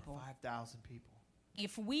many people. Over 5,000 people.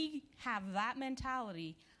 If we have that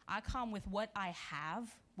mentality, I come with what I have,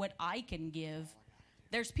 what I can give.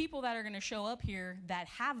 There's people that are going to show up here that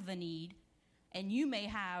have the need, and you may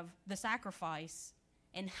have the sacrifice,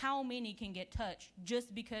 and how many can get touched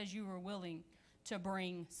just because you were willing to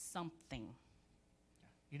bring something?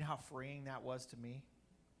 You know how freeing that was to me?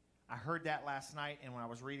 I heard that last night, and when I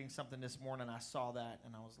was reading something this morning, I saw that,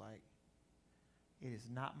 and I was like, it is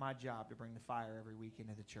not my job to bring the fire every week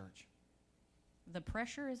into the church. The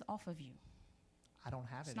pressure is off of you. I don't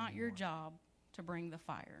have it It's not anymore. your job to bring the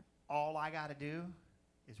fire. All I got to do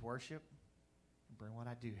is worship and bring what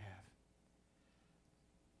I do have.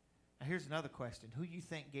 Now, here's another question. Who you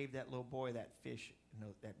think gave that little boy that fish,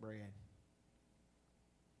 that bread?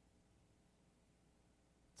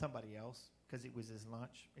 Somebody else, because it was his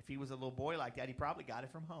lunch. If he was a little boy like that, he probably got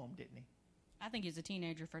it from home, didn't he? I think he's a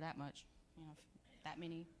teenager for that much. That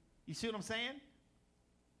many. You see what I'm saying?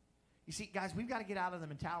 You see, guys, we've got to get out of the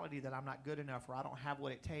mentality that I'm not good enough, or I don't have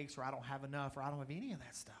what it takes, or I don't have enough, or I don't have any of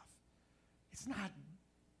that stuff. It's not,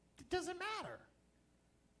 it doesn't matter.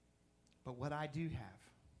 But what I do have,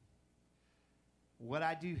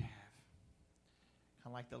 kind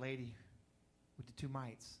of like the lady with the 2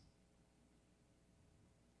 mites,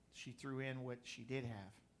 she threw in what she did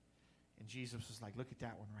have. And Jesus was like, look at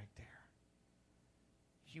that one right there.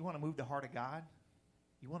 You want to move the heart of God?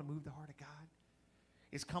 You want to move the heart of God?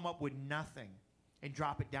 Is come up with nothing and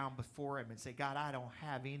drop it down before him and say, God, I don't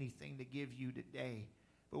have anything to give you today.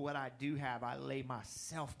 But what I do have, I lay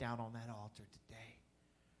myself down on that altar today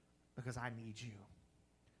because I need you.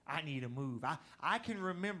 I need a move. I can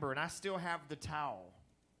remember, and I still have the towel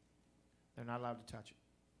They're not allowed to touch it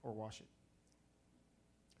or wash it.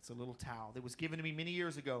 It's a little towel that was given to me many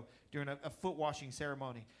years ago during a foot washing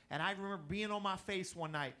ceremony. And I remember being on my face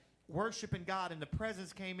one night, worshiping God, and the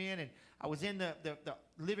presence came in, and I was in the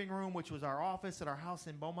living room, which was our office at our house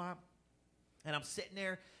in Beaumont. And I'm sitting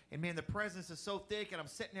there, and man, the presence is so thick, and I'm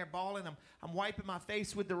sitting there bawling. I'm wiping my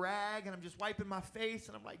face with the rag, and I'm just wiping my face,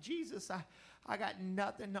 and I'm like, Jesus, I got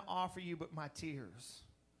nothing to offer you but my tears.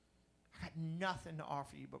 I got nothing to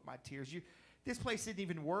offer you but my tears. This place isn't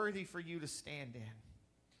even worthy for you to stand in.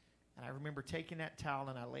 And I remember taking that towel,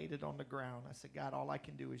 and I laid it on the ground. I said, God, all I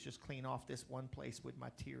can do is just clean off this one place with my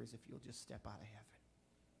tears if you'll just step out of heaven.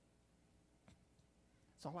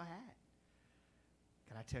 That's all I had.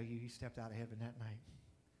 Can I tell you, he stepped out of heaven that night.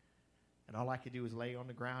 And all I could do was lay on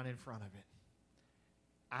the ground in front of it.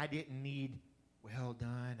 I didn't need, well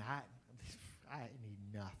done. I didn't need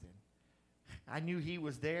nothing. I knew he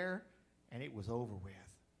was there, and it was over with.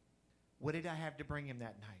 What did I have to bring him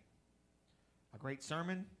that night? A great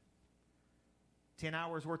sermon? 10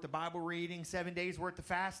 hours worth of Bible reading? 7 days worth of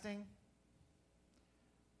fasting?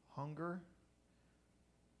 Hunger?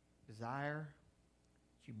 Desire?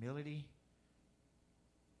 Humility?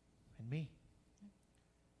 And me.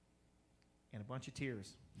 And a bunch of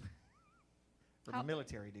tears. For the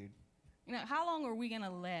military, dude. You know, how long are we going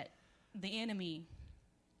to let the enemy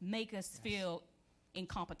make us feel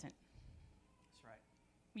incompetent? That's right.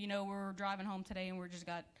 You know, we're driving home today, and we're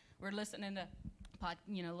listening to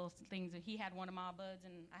little things. He had one of my buds,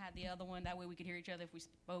 and I had the other one. That way we could hear each other if we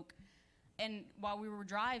spoke. And while we were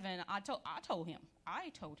driving, I told him.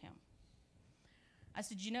 I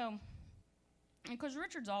said, you know, because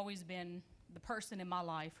Richard's always been the person in my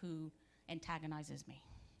life who antagonizes me.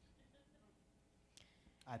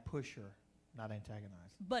 I push her, not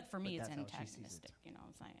antagonize. But for me, it's antagonistic, you know what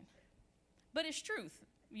I'm saying? But it's truth.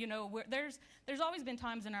 You know, there's always been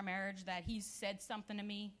times in our marriage that he's said something to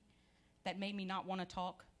me that made me not want to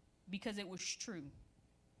talk because it was true.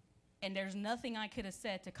 And there's nothing I could have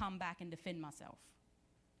said to come back and defend myself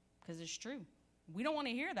because it's true. We don't want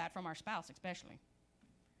to hear that from our spouse, especially.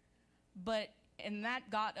 And that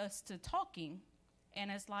got us to talking, and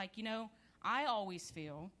it's like, you know, I always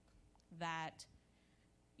feel that,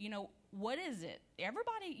 you know, what is it?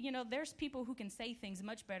 Everybody, you know, there's people who can say things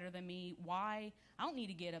much better than me. Why? I don't need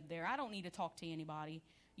to get up there. I don't need to talk to anybody,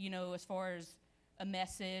 you know, as far as a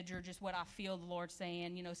message or just what I feel the Lord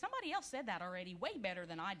saying. You know, somebody else said that already way better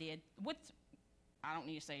than I did. I don't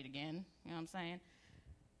need to say it again, you know what I'm saying?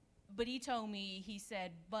 But he told me, he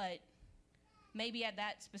said, but maybe at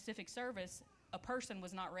that specific service, a person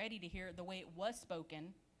was not ready to hear it the way it was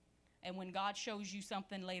spoken. And when God shows you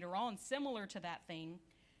something later on similar to that thing,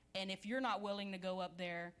 and if you're not willing to go up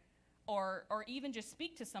there or even just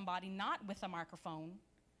speak to somebody, not with a microphone,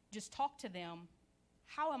 just talk to them,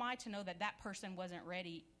 how am I to know that that person wasn't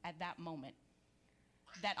ready at that moment?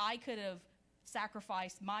 That I could have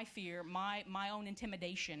sacrificed my fear, my own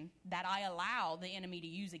intimidation that I allow the enemy to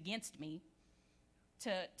use against me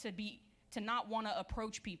to not want to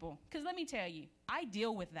approach people. Because let me tell you, I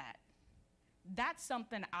deal with that. That's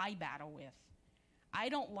something I battle with. I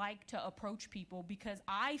don't like to approach people because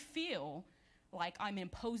I feel like I'm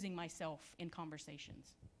imposing myself in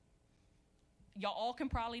conversations. Y'all all can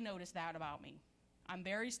probably notice that about me. I'm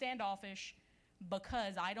very standoffish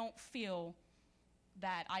because I don't feel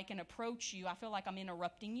that I can approach you. I feel like I'm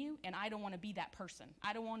interrupting you, and I don't want to be that person.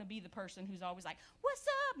 I don't want to be the person who's always like, "What's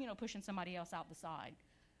up?" You know, pushing somebody else out the side.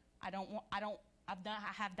 I've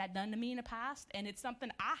had that done to me in the past, and it's something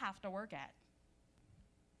I have to work at.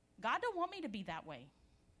 God don't want me to be that way.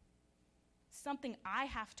 Something I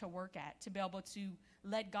have to work at to be able to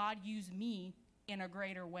let God use me in a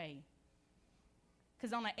greater way.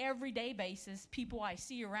 Because on an everyday basis, people I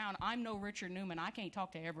see around, I'm no Richard Newman. I can't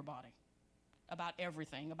talk to everybody about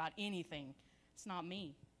everything, about anything. It's not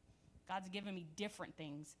me. God's given me different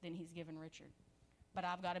things than he's given Richard. But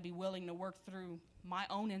I've got to be willing to work through my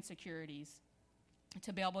own insecurities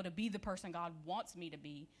to be able to be the person God wants me to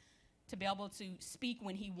be able to speak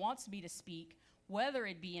when he wants me to speak, whether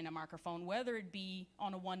it be in a microphone, whether it be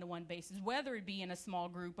on a one-to-one basis, whether it be in a small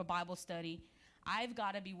group, a Bible study. I've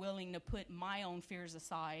got to be willing to put my own fears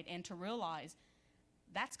aside and to realize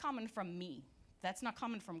that's coming from me. That's not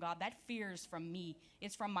coming from God. That fear is from me.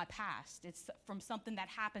 It's from my past. It's from something that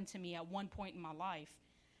happened to me at one point in my life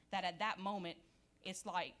that at that moment, it's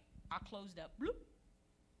like I closed up. Bloop.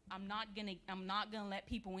 I'm not gonna let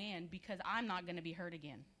people in because I'm not gonna be hurt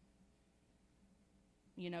again.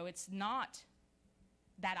 You know, it's not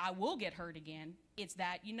that I will get hurt again. It's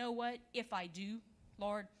that, you know what? If I do,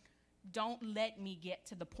 Lord, don't let me get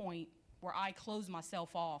to the point where I close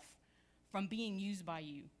myself off from being used by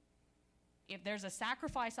you. if there's a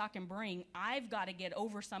sacrifice I can bring, I've got to get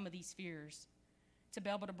over some of these fears to be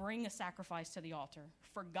able to bring a sacrifice to the altar,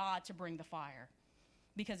 for God to bring the fire.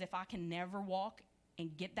 Because if I can never walk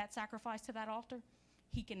and get that sacrifice to that altar,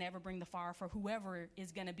 he can never bring the fire for whoever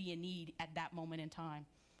is going to be in need at that moment in time.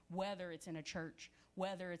 Whether it's in a church,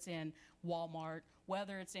 whether it's in Walmart,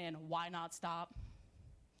 whether it's in Why Not Stop,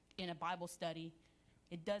 in a Bible study,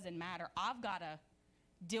 it doesn't matter. I've got to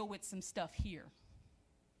deal with some stuff here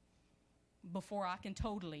before I can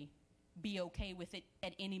totally be okay with it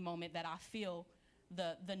at any moment that I feel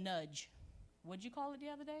the nudge. What'd you call it the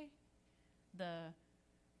other day? You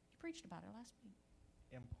preached about it last week.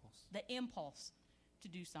 Impulse. The impulse to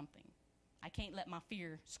do something. I can't let my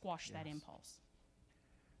fear squash that impulse.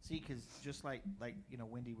 See, because just like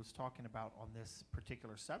Wendy was talking about on this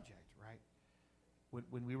particular subject, right?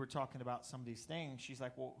 When we were talking about some of these things, she's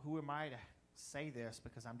like, well, who am I to say this,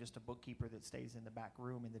 because I'm just a bookkeeper that stays in the back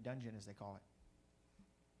room in the dungeon, as they call it.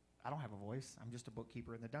 I don't have a voice. I'm just a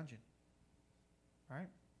bookkeeper in the dungeon. Right?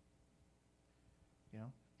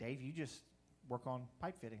 Dave, you just work on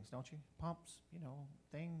pipe fittings, don't you? Pumps,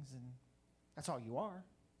 things, and that's all you are.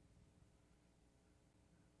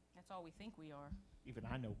 That's all we think we are. Even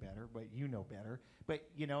I know better, but you know better. But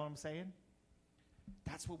you know what I'm saying?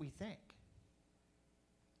 That's what we think.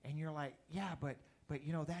 And you're like, yeah, but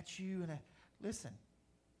that's you. And listen,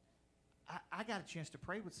 I got a chance to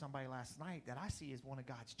pray with somebody last night that I see as one of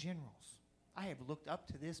God's generals. I have looked up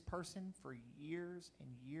to this person for years and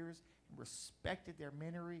years and respected their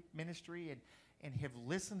ministry and have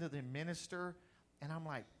listened to them minister. And I'm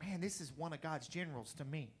like, man, this is one of God's generals to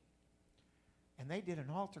me. And they did an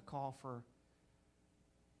altar call for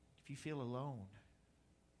if you feel alone.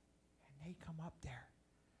 And they come up there.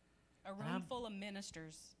 A room full of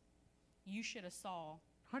ministers. You should have saw.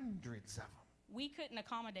 Hundreds of them. We couldn't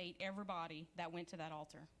accommodate everybody that went to that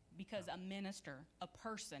altar because a minister, a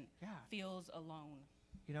person, feels alone.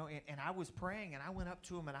 And I was praying, and I went up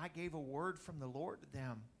to them, and I gave a word from the Lord to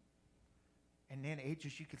them. And then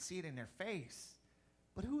you could see it in their face.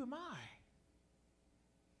 But who am I?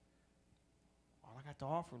 All I got to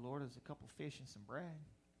offer, Lord, is a couple fish and some bread.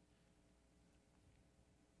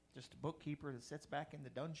 Just a bookkeeper that sits back in the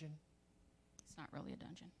dungeon. It's not really a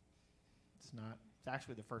dungeon. It's not. It's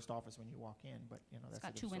actually the first office when you walk in, but it's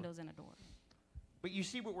got two windows and a door. But you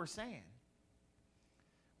see what we're saying.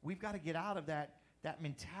 We've got to get out of that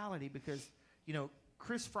mentality because,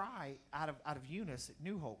 Chris Fry out of Eunice at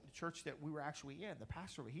New Hope, the church that we were actually in, the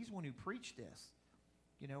pastor, he's the one who preached this.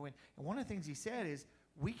 And one of the things he said is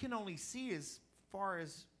we can only see as far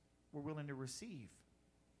as we're willing to receive.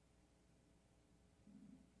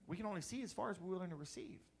 We can only see as far as we're willing to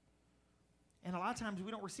receive. And a lot of times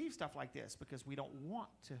we don't receive stuff like this because we don't want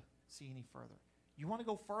to see any further. You want to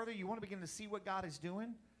go further? You want to begin to see what God is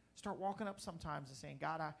doing? Start walking up sometimes and saying,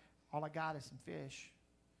 God, all I got is some fish,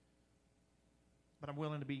 but I'm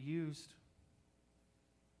willing to be used.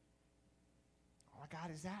 All I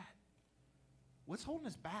got is that. What's holding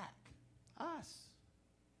us back? Us.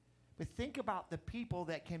 But think about the people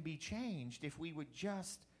that can be changed if we would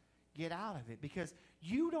just get out of it, because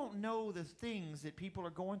you don't know the things that people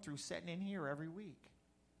are going through sitting in here every week.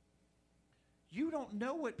 You don't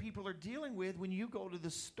know what people are dealing with when you go to the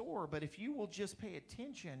store, but if you will just pay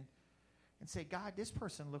attention and say, God, this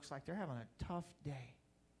person looks like they're having a tough day.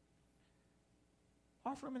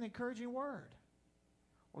 Offer them an encouraging word.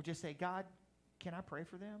 Or just say, God, can I pray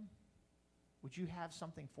for them? Would you have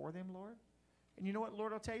something for them, Lord? And you know what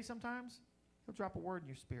Lord will tell you sometimes? He'll drop a word in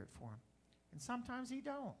your spirit for them. And sometimes he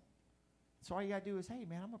don't. So all you got to do is, hey,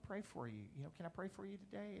 man, I'm going to pray for you. Can I pray for you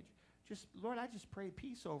today? Just, Lord, I just pray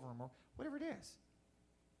peace over them, or whatever it is.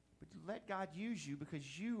 But let God use you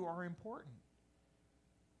because you are important.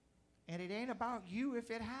 And it ain't about you if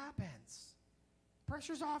it happens.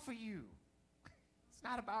 Pressure's off of you. It's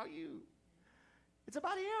not about you. It's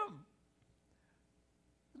about him.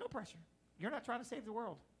 There's no pressure. You're not trying to save the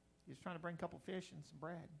world. You're just trying to bring a couple fish and some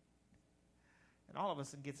bread. And all of us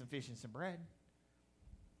can get some fish and some bread.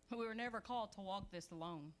 We were never called to walk this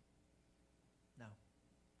alone. No.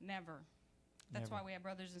 Never. That's why we have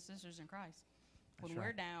brothers and sisters in Christ. When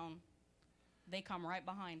we're down, they come right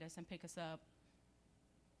behind us and pick us up.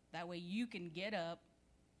 That way you can get up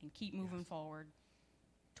and keep moving forward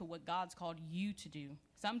to what God's called you to do.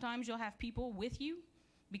 Sometimes you'll have people with you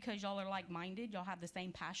because y'all are like-minded. Y'all have the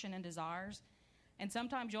same passion and desires. And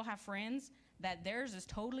sometimes you'll have friends that theirs is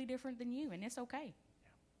totally different than you, and it's okay.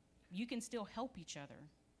 Yeah. You can still help each other.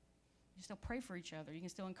 You can still pray for each other. You can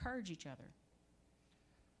still encourage each other.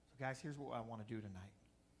 So, guys, here's what I want to do tonight.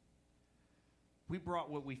 We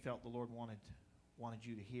brought what we felt the Lord wanted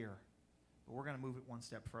you to hear, but we're going to move it one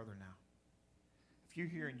step further now. If you're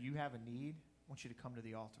here and you have a need, I want you to come to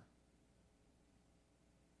the altar.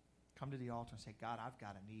 Come to the altar and say, God, I've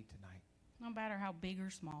got a need tonight. No matter how big or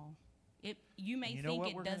small. You may And you know think what?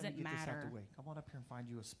 it We're gonna doesn't get this out matter. the way. Come on up here and find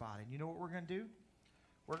you a spot. And you know what we're going to do?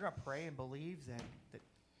 We're going to pray and believe that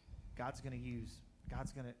God's going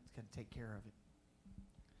to take care of it.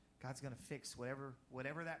 God's going to fix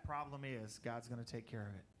whatever that problem is. God's going to take care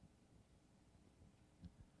of it.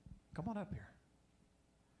 Come on up here.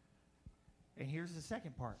 And here's the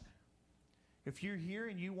second part. If you're here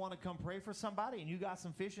and you want to come pray for somebody and you got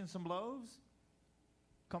some fish and some loaves,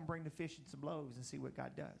 come bring the fish and some loaves and see what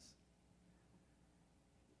God does.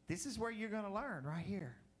 This is where you're going to learn right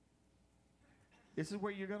here. This is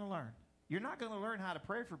where you're going to learn. You're not going to learn how to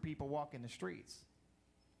pray for people walking the streets.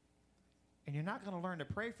 And you're not going to learn to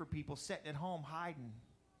pray for people sitting at home hiding.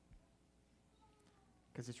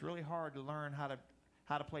 Because it's really hard to learn how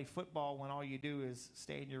to play football when all you do is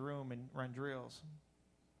stay in your room and run drills.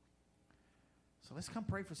 So let's come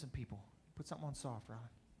pray for some people. Put something on soft, Ron.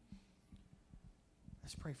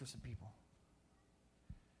 Let's pray for some people.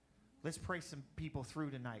 Let's pray some people through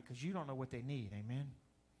tonight because you don't know what they need. Amen.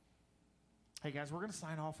 Hey, guys, we're going to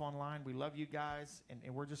sign off online. We love you guys,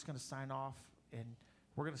 and we're just going to sign off, and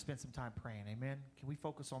we're going to spend some time praying. Amen. Can we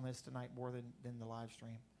focus on this tonight more than the live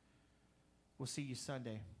stream? We'll see you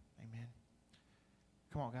Sunday. Amen.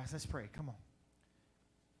 Come on, guys. Let's pray. Come on.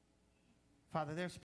 Father, there's